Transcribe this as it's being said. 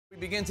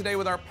Begin today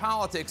with our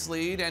politics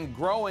lead and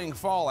growing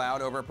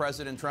fallout over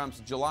President Trump's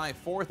July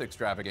 4th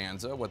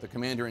extravaganza, what the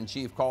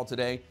commander-in-chief called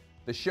today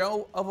the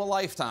show of a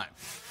lifetime.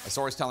 A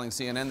source telling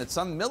CNN that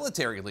some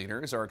military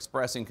leaders are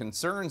expressing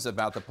concerns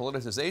about the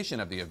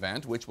politicization of the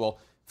event, which will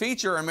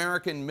feature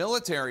American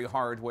military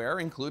hardware,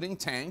 including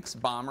tanks,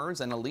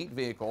 bombers, and elite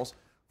vehicles,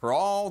 for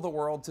all the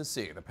world to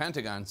see. The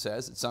Pentagon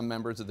says that some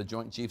members of the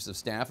Joint Chiefs of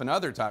Staff and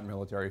other top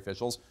military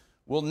officials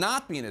will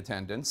not be in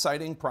attendance,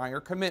 citing prior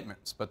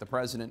commitments. But the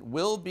president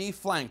will be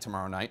flanked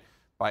tomorrow night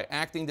by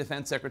Acting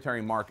Defense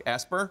Secretary Mark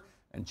Esper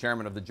and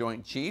Chairman of the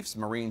Joint Chiefs,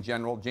 Marine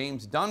General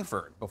James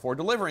Dunford, before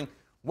delivering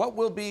what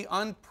will be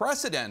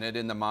unprecedented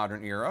in the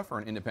modern era for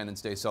an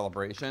Independence Day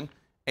celebration,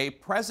 a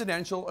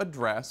presidential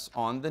address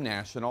on the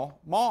National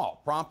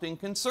Mall, prompting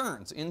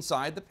concerns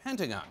inside the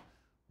Pentagon.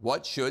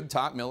 What should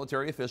top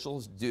military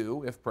officials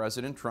do if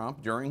President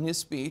Trump, during his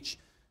speech,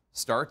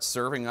 starts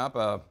serving up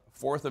a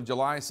 4th of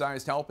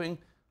July-sized helping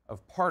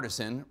of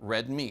partisan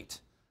red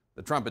meat?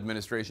 The Trump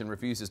administration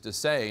refuses to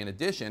say, in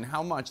addition,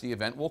 how much the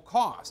event will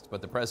cost.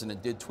 But the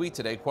president did tweet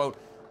today, quote,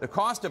 "The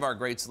cost of our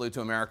great salute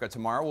to America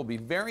tomorrow will be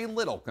very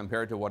little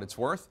compared to what it's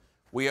worth.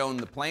 We own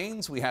the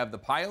planes, we have the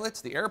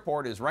pilots, the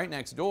airport is right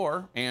next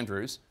door,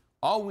 Andrews.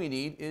 All we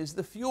need is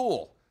the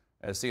fuel."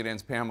 As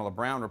CNN's Pamela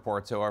Brown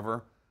reports,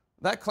 however,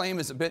 that claim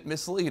is a bit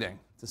misleading,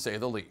 to say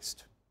the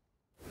least.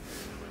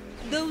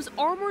 Those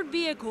armored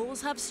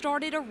vehicles have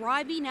started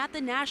arriving at the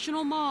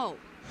National Mall,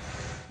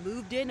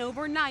 moved in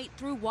overnight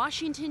through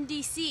Washington,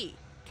 D.C.,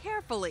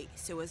 carefully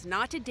so as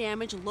not to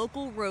damage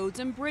local roads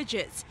and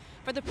bridges,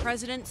 for the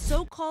president's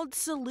so-called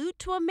salute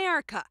to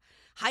America,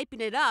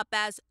 hyping it up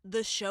as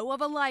the show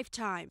of a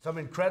lifetime. Some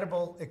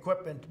incredible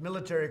equipment,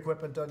 military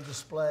equipment on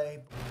display.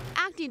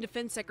 Acting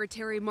Defense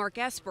Secretary Mark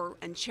Esper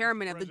and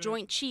Chairman of the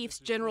Joint Chiefs,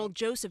 General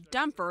Joseph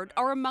Dunford,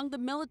 are among the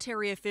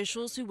military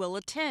officials who will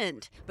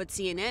attend. But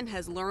CNN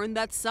has learned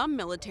that some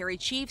military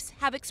chiefs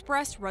have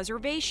expressed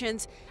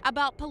reservations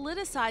about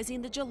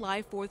politicizing the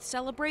July 4th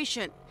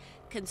celebration,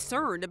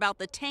 concerned about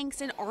the tanks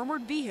and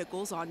armored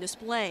vehicles on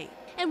display.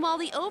 And while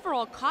the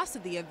overall cost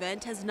of the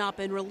event has not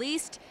been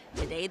released,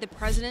 today the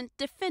president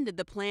defended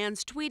the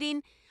plans,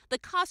 tweeting, "The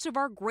cost of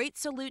our great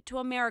salute to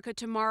America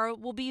tomorrow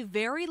will be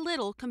very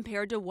little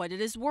compared to what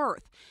it is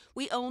worth.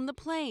 We own the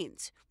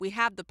planes, we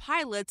have the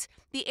pilots,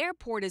 the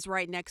airport is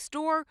right next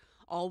door,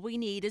 all we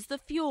need is the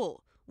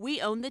fuel.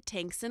 We own the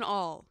tanks and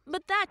all."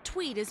 But that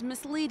tweet is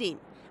misleading,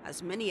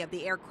 as many of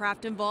the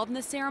aircraft involved in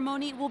the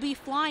ceremony will be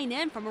flying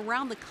in from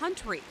around the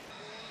country.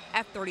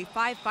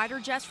 F-35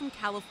 fighter jets from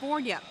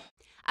California,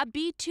 a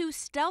B-2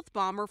 stealth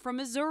bomber from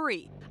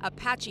Missouri,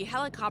 Apache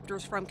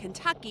helicopters from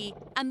Kentucky,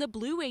 and the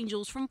Blue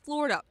Angels from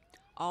Florida,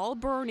 all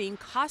burning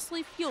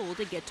costly fuel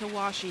to get to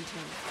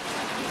Washington.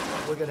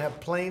 We're going to have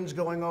planes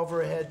going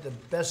overhead, the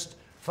best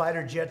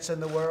fighter jets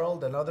in the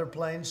world, and other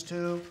planes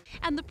too.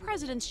 And the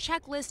president's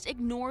checklist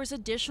ignores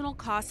additional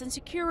costs in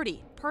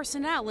security,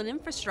 personnel, and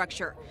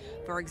infrastructure.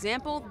 For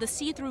example, the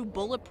see-through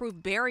bulletproof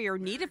barrier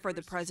needed for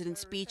the president's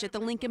speech at the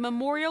Lincoln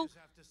Memorial,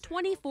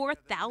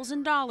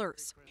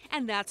 $24,000.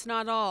 And that's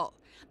not all.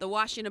 The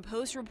Washington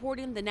Post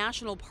reporting the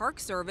National Park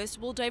Service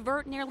will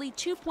divert nearly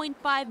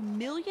 $2.5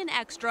 million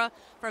extra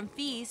from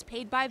fees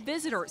paid by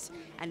visitors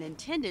and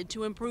intended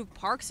to improve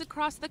parks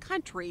across the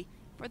country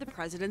for the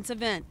president's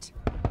event,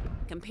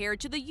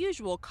 compared to the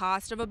usual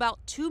cost of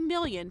about $2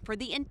 million for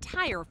the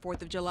entire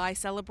 4th of July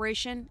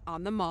celebration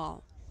on the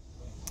Mall.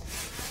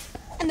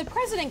 And the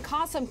president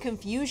caused some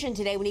confusion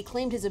today when he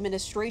claimed his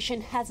administration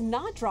has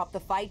not dropped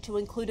the fight to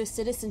include a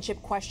citizenship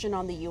question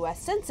on the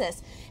U.S.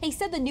 Census. He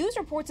said the news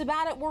reports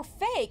about it were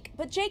fake.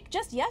 But Jake,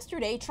 just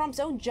yesterday, Trump's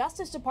own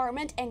Justice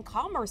Department and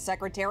Commerce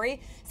Secretary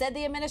said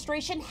the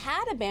administration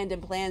had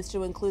abandoned plans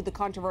to include the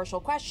controversial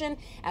question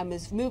and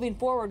was moving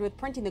forward with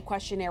printing the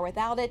questionnaire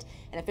without it.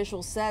 An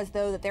official says,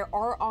 though, that there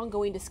are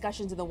ongoing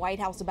discussions in the White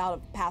House about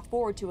a path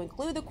forward to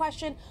include the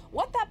question.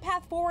 What that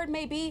path forward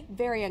may be,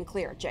 very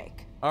unclear,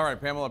 Jake. All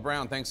right, Pamela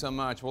Brown, thanks so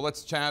much. Well,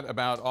 let's chat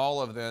about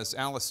all of this.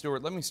 Alice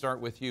Stewart, let me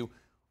start with you.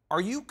 Are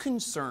you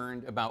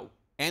concerned about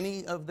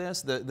any of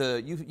this?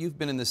 You've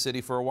been in the city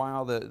for a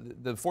while.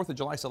 The 4th of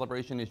July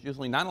celebration is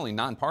usually not only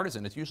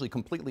nonpartisan, it's usually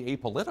completely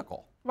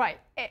apolitical. Right,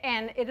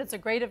 and it is a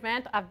great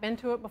event. I've been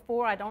to it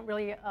before. I don't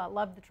really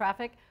love the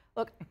traffic.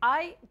 Look,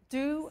 I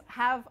do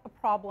have a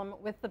problem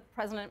with the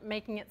president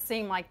making it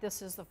seem like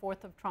this is the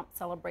 4th of Trump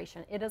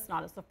celebration. It is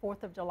not. It's the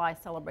 4th of July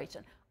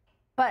celebration.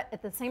 But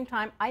at the same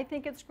time, I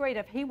think it's great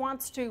if he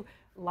wants to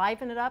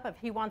liven it up, if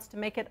he wants to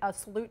make it a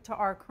salute to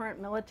our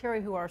current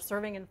military who are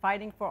serving and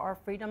fighting for our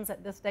freedoms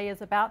that this day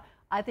is about.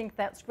 I think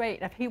that's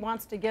great. If he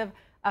wants to give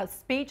a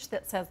speech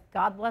that says,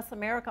 "God bless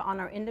America"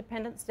 on our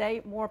Independence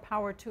Day, more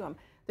power to him.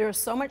 There is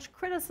so much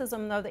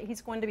criticism, though, that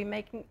he's going to be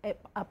making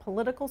a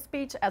political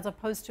speech as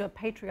opposed to a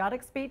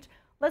patriotic speech.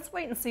 Let's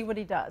wait and see what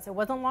he does. It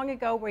wasn't long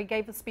ago where he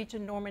gave a speech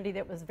in Normandy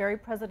that was very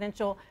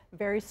presidential,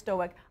 very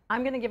stoic.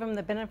 I'm going to give him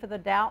the benefit of the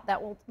doubt.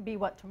 That will be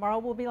what tomorrow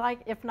will be like.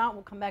 If not,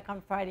 we'll come back on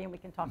Friday and we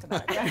can talk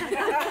about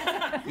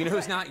it. You know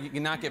who's not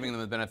giving them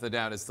the benefit of the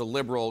doubt is the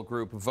liberal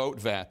group Vote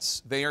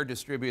Vets. They are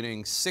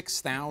distributing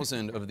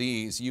 6,000 of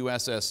these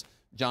USS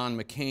John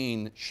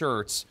McCain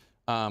shirts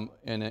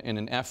in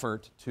an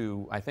effort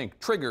to, I think,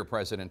 trigger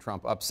President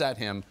Trump, upset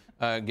him,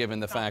 given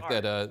the fact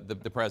that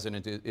the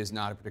president is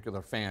not a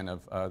particular fan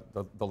of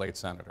the late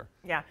senator.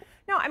 Yeah.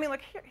 No, I mean,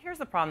 look, here's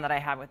the problem that I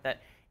have with it.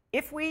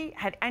 If we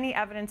had any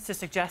evidence to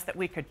suggest that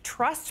we could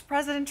trust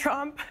President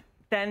Trump,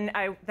 then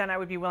I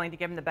would be willing to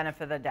give him the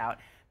benefit of the doubt.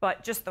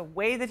 But just the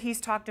way that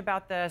he's talked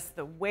about this,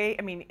 the way,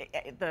 I mean,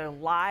 the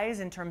lies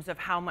in terms of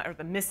how much, or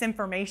the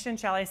misinformation,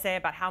 shall I say,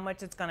 about how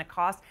much it's going to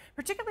cost,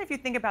 particularly if you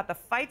think about the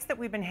fights that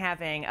we've been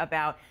having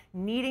about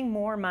needing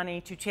more money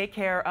to take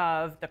care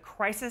of the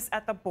crisis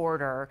at the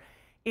border.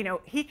 You know,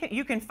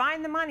 you can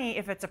find the money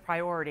if it's a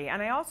priority.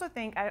 And I also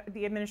think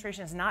the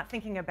administration is not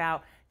thinking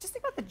about, just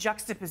think about the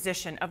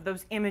juxtaposition of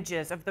those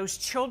images of those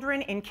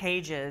children in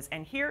cages.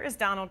 And here is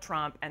Donald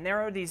Trump, and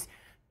there are these,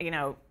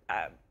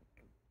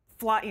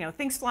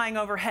 things flying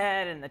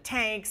overhead and the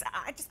tanks.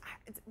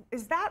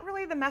 Is that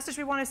really the message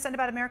we want to send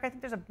about America? I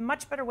think there's a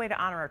much better way to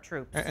honor our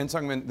troops. And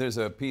Sungmin, there's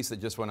a piece that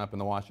just went up in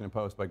the Washington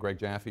Post by Greg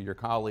Jaffe, your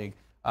colleague,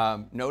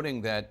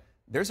 noting that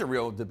there's a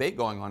real debate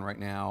going on right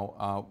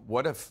now.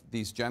 What if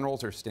these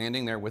generals are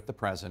standing there with the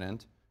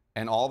president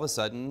and all of a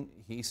sudden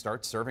he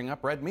starts serving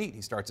up red meat?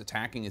 He starts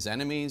attacking his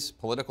enemies,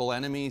 political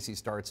enemies. He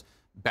starts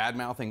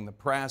bad-mouthing the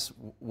press.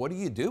 What do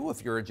you do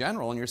if you're a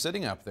general and you're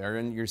sitting up there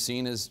and you're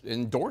seen as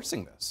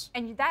endorsing this?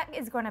 And that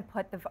is going to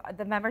put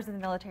the members of the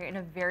military in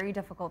a very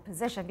difficult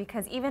position,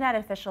 because even at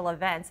official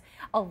events,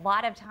 a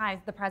lot of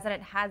times the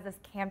president has this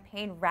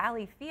campaign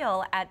rally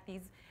feel at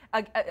these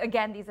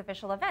again, these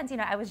official events. You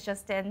know, I was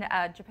just in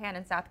Japan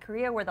and South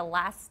Korea, where the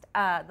last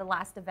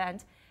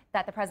event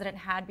that the president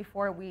had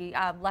before we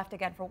left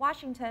again for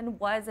Washington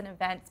was an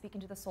event speaking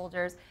to the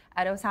soldiers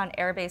at O.C.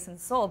 Air Base in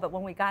Seoul. But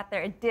when we got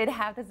there, it did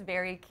have this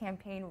very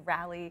campaign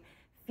rally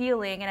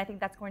feeling, and I think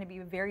that's going to be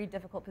a very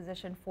difficult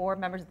position for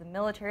members of the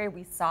military.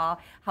 We saw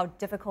how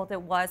difficult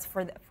it was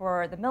for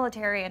the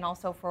military, and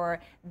also for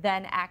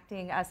then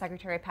acting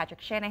Secretary Patrick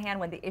Shanahan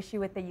when the issue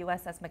with the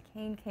USS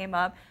McCain came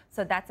up.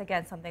 So that's,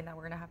 again, something that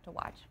we're going to have to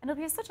watch. And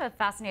it'll be such a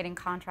fascinating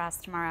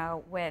contrast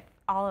tomorrow with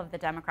all of the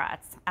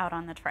Democrats out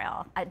on the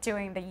trail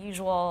doing the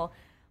usual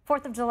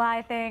 4th of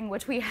July thing,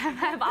 which we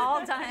have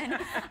all done,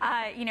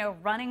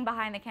 running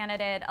behind the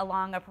candidate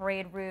along a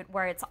parade route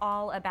where it's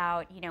all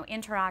about,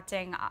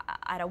 interacting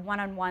at a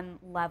one-on-one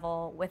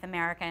level with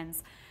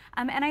Americans.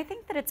 And I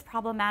think that it's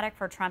problematic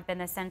for Trump in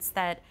the sense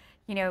that,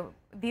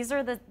 these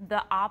are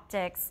the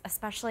optics,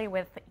 especially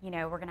with,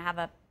 we're going to have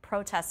a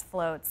protest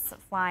floats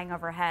flying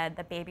overhead,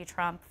 the baby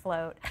Trump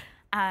float.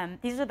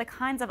 These are the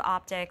kinds of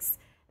optics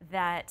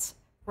that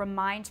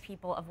remind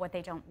people of what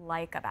they don't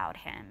like about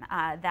him,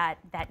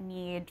 that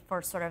need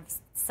for sort of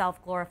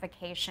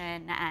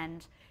self-glorification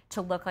and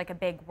to look like a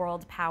big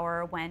world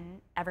power when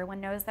everyone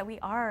knows that we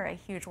are a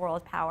huge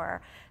world power.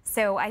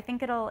 So I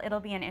think it'll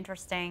be an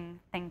interesting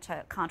thing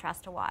to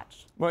contrast to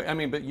watch. Well, I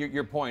mean, but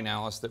your point,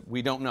 Alice, that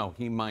we don't know.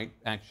 He might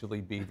actually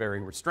be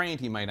very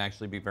restrained. He might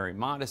actually be very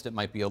modest. It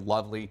might be a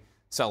lovely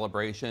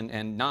celebration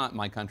and not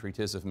 "my country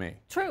 'tis of me."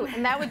 True,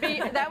 and that would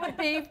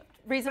be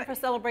reason for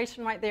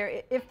celebration right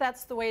there, if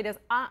that's the way it is.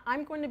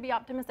 I'm going to be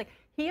optimistic.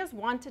 He has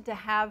wanted to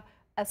have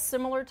a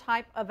similar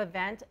type of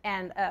event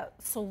and a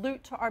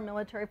salute to our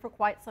military for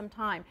quite some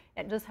time.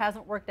 It just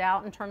hasn't worked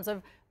out in terms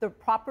of the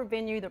proper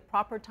venue, the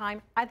proper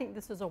time. I think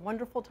this is a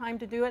wonderful time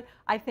to do it.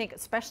 I think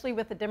especially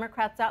with the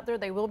Democrats out there,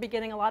 they will be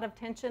getting a lot of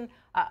attention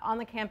on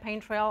the campaign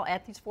trail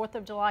at these 4th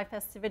of July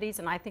festivities,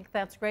 and I think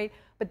that's great.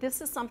 But this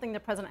is something the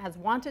president has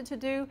wanted to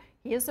do.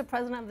 He is the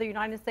president of the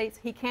United States.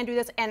 He can do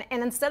this. And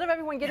instead of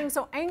everyone getting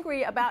so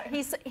angry about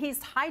he's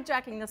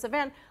hijacking this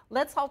event,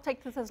 let's all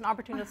take this as an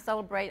opportunity to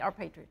celebrate our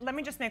patriots. Let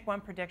me just make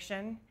one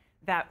prediction,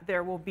 that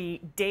there will be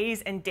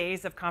days and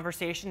days of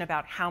conversation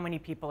about how many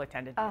people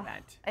attended the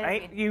event,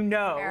 right?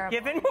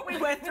 Given what we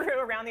went through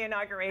around the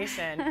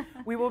inauguration,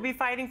 we will be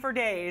fighting for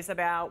days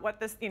about what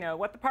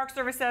the Park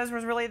Service says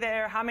was really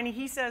there, how many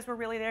he says were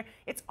really there.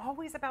 It's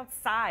always about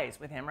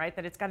size with him, right?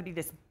 That it's got to be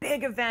this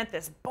big event,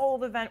 this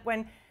bold event,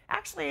 when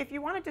actually, if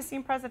you wanted to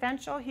seem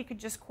presidential, he could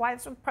just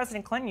that's what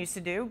President Clinton used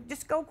to do.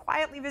 Just go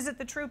quietly visit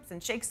the troops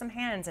and shake some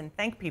hands and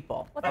thank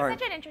people. Well,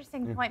 that's such an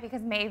interesting point,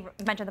 because May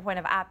mentioned the point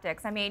of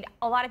optics. I mean,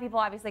 a lot of people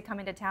obviously come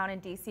into town in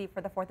D.C.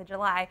 for the 4th of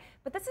July,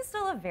 but this is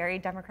still a very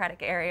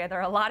Democratic area. There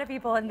are a lot of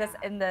people in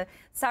the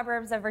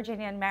suburbs of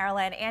Virginia and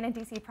Maryland and in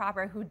D.C.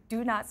 proper who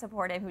do not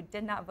support him, who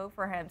did not vote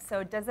for him.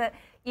 So does it,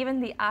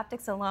 even the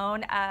optics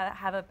alone,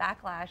 have a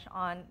backlash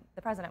on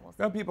the president? We'll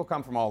see. People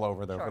come from all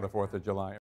over, though, for the 4th of July.